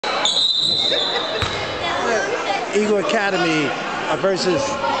Eagle Academy versus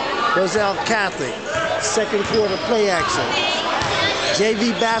Roselle Catholic. Second quarter play action.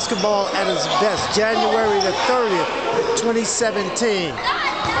 JV basketball at its best, January the 30th, 2017.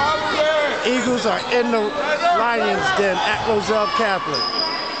 Eagles are in the Lions Den at Roselle Catholic.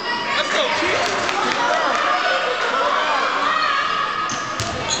 Let's go, Chief.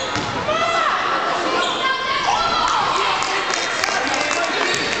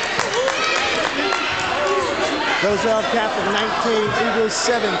 Roselle Catholic 19, Eagles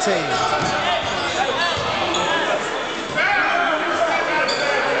 17.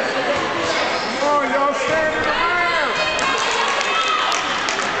 Oh, y'all standing around.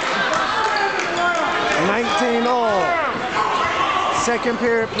 19 all. Second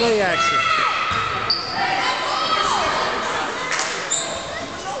period play action.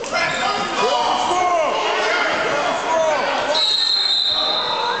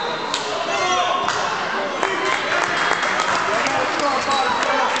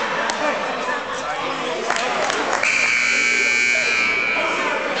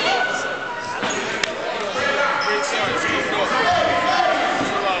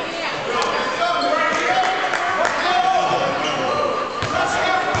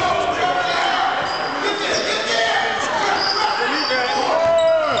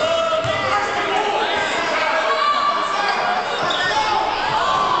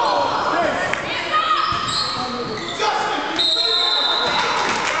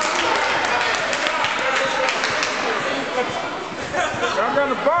 I'm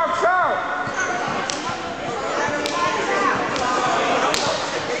gonna box out.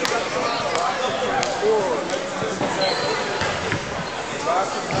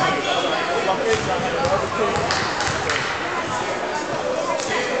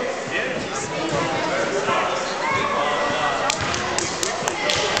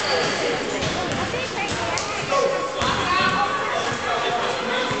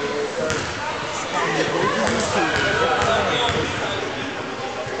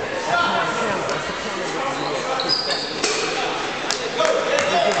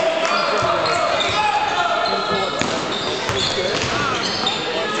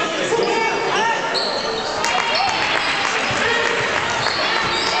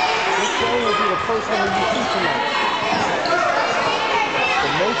 First one you see tonight. The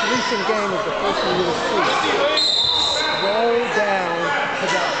most recent game is the first one you will see. Scroll down to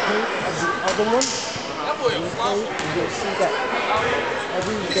that pink of the other one. And you'll see that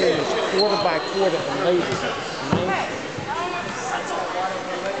every game is quarter by quarter and labeled.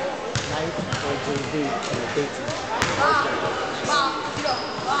 Ninth for JV and the date.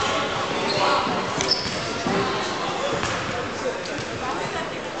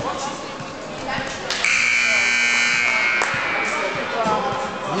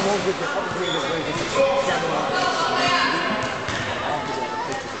 You won't get the upgraded version of the camera.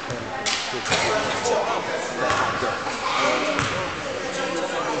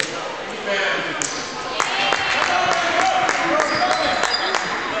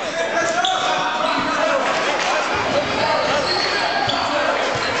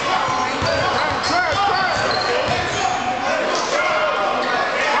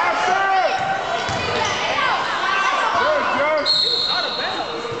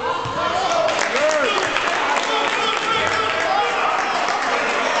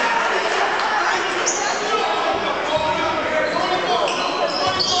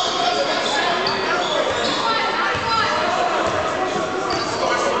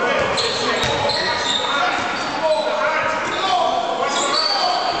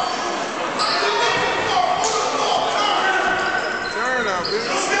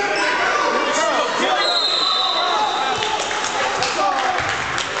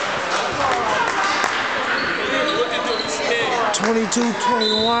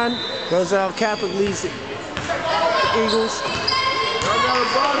 (22-21), Roselle Catholic leads the Eagles.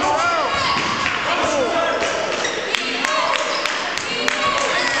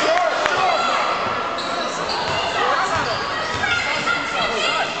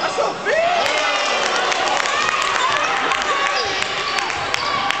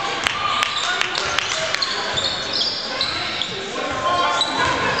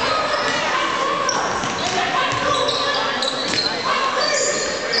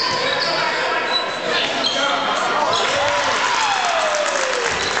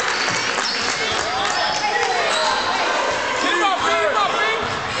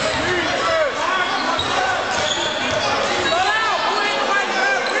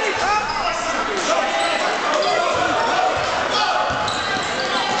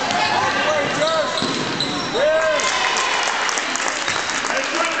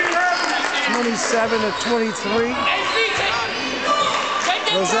 27-23.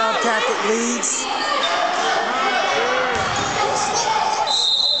 Roselle Catholic leads.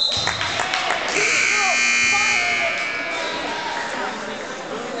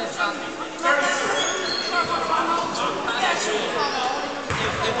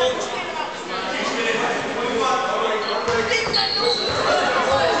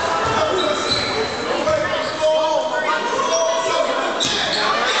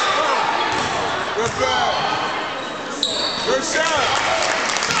 Good shot.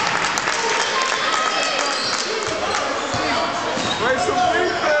 Play some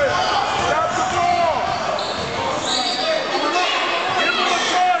defense. Stop the ball. Give him a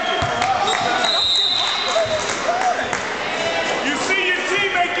target. You see your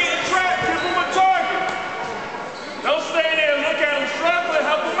teammate getting trapped, give him a target. Don't stay there and look at him struggling,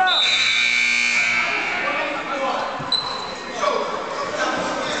 help him out.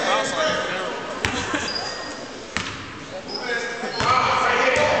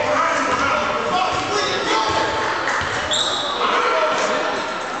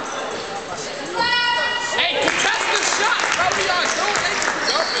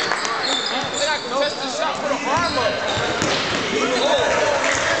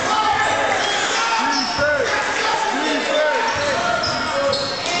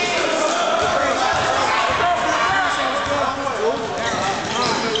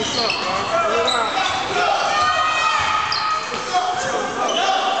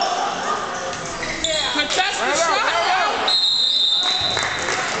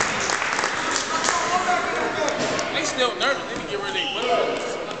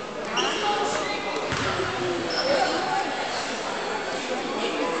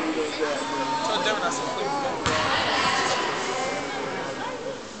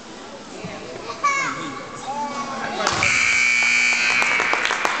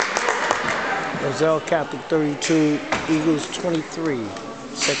 Roselle Catholic 32, Eagles 23.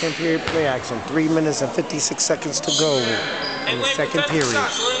 Second period play action. 3 minutes and 56 seconds to go in the second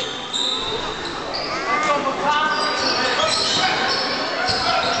period.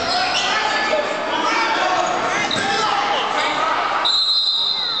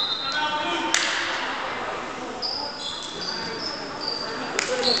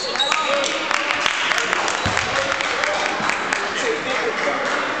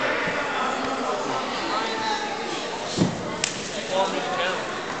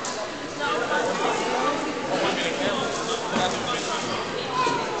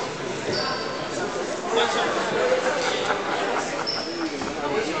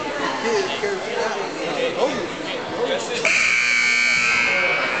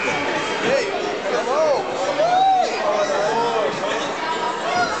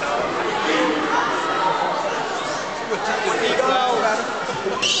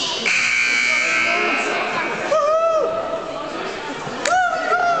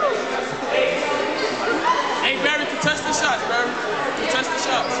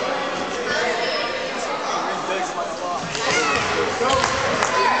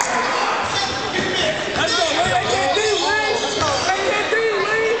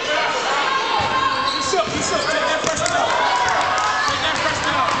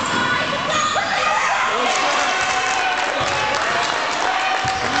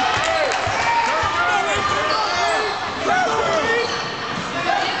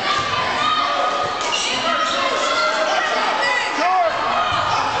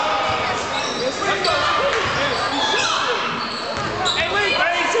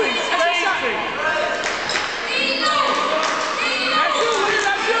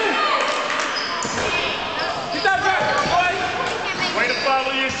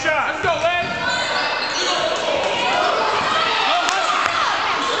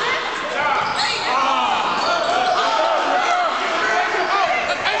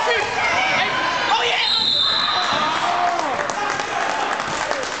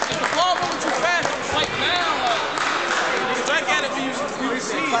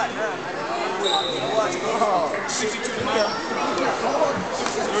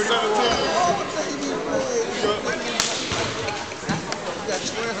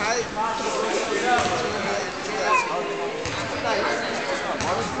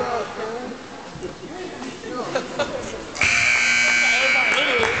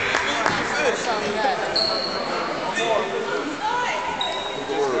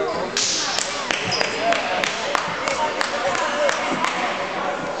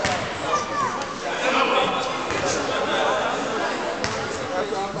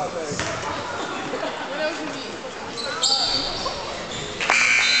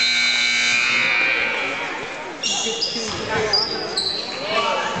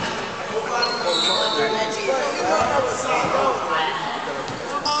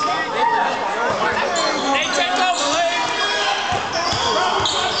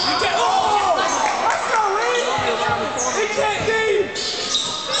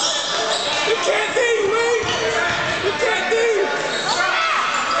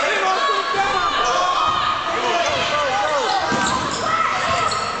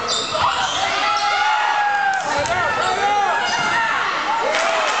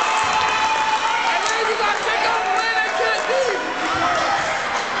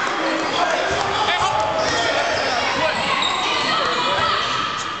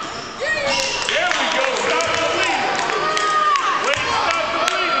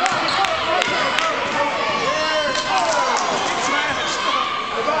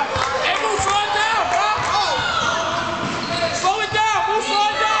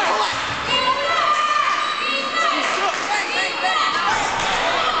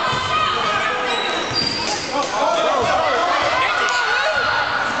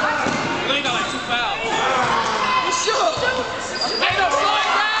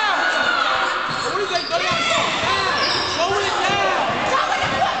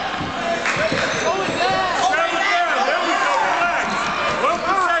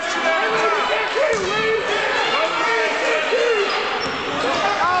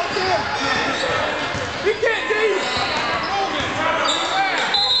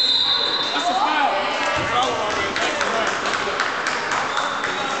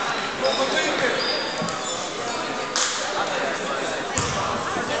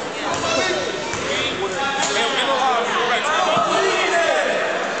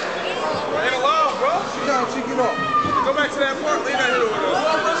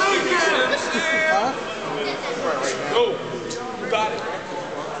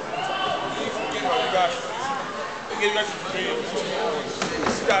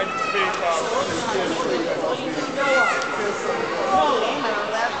 gotta get the big problem.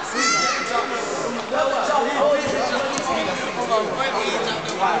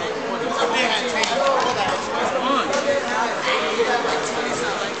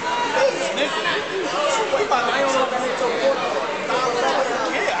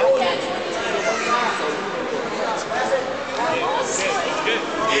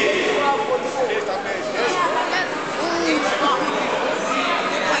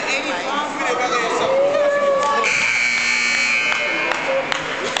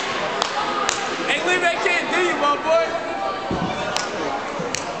 Hey, leave that kid do you, my boy.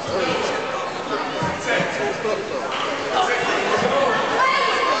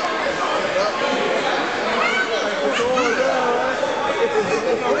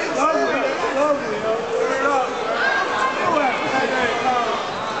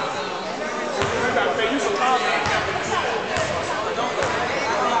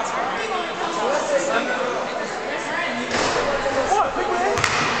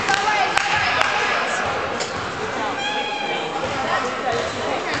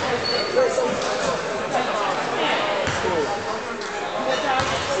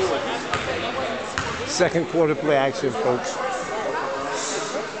 Second quarter play action, folks.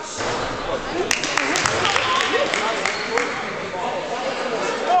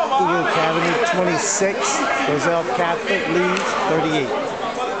 Eagle Academy 26, Roselle Catholic leads 38.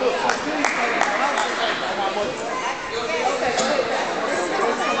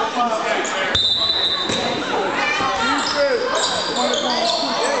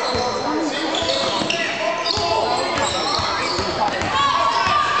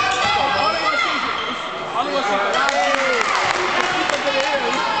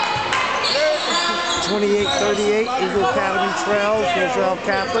 28-38, Eagle Academy trails, Roselle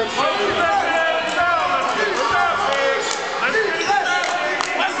Catholic.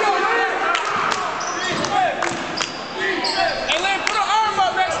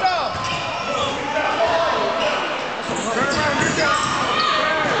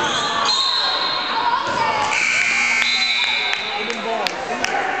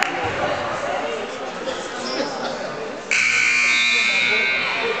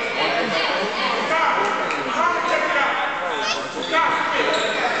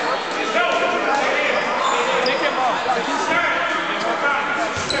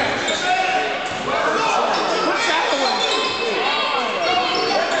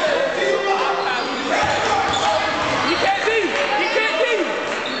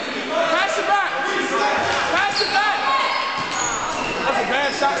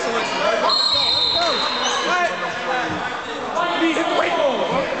 Shot selection. Let's go. What? He hit the weight roll.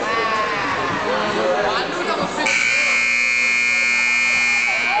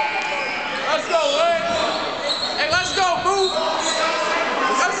 Let's go, man. Hey, let's go, boo.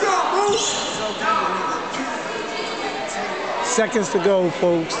 Let's go, boo. Seconds to go,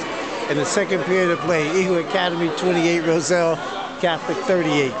 folks, in the second period of play. Eagle Academy 28, Roselle Catholic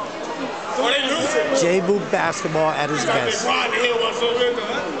 38. J-Boo basketball at his best.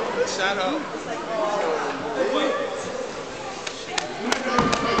 Shut up. Wait.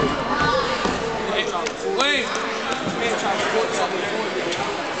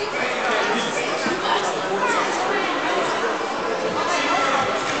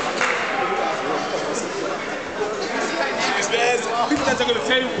 People that are going to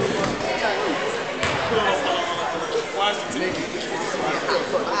table. Watch the TV.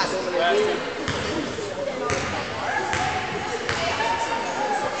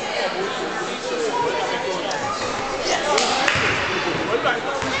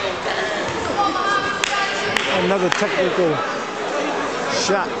 Another technical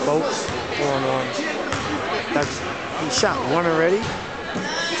shot, folks, going on. He shot one already.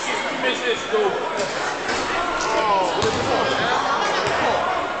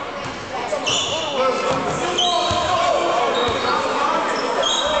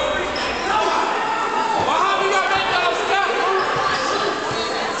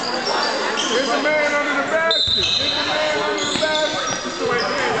 There's a man under the basket. There's a man under the basket. This the way it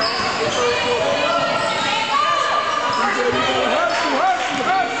is,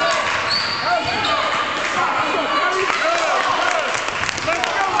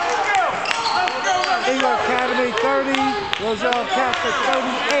 Eagle Academy 30, Roselle Catholic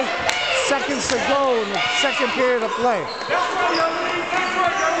 38. Seconds to go in the second period of play.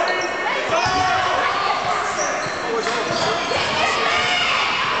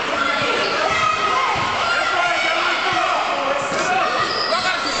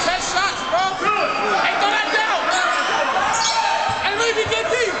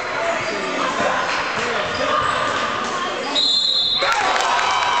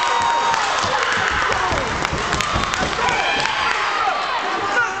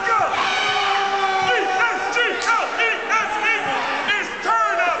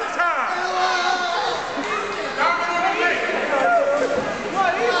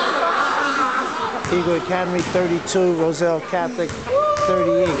 Eagle Academy 32, Roselle Catholic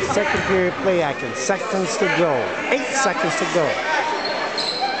 38. Second period play action. Seconds to go. 8 seconds to go.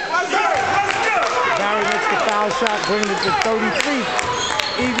 Barry makes the foul shot, bringing it to 33.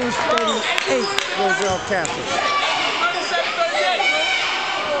 Eagles 38, Roselle Catholic.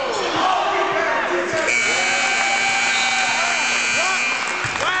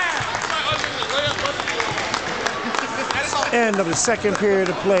 End of the second period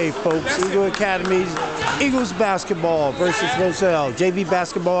of play, folks. Eagle Academy's Eagles basketball versus Roselle. JV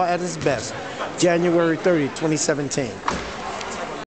basketball at its best. January 30, 2017.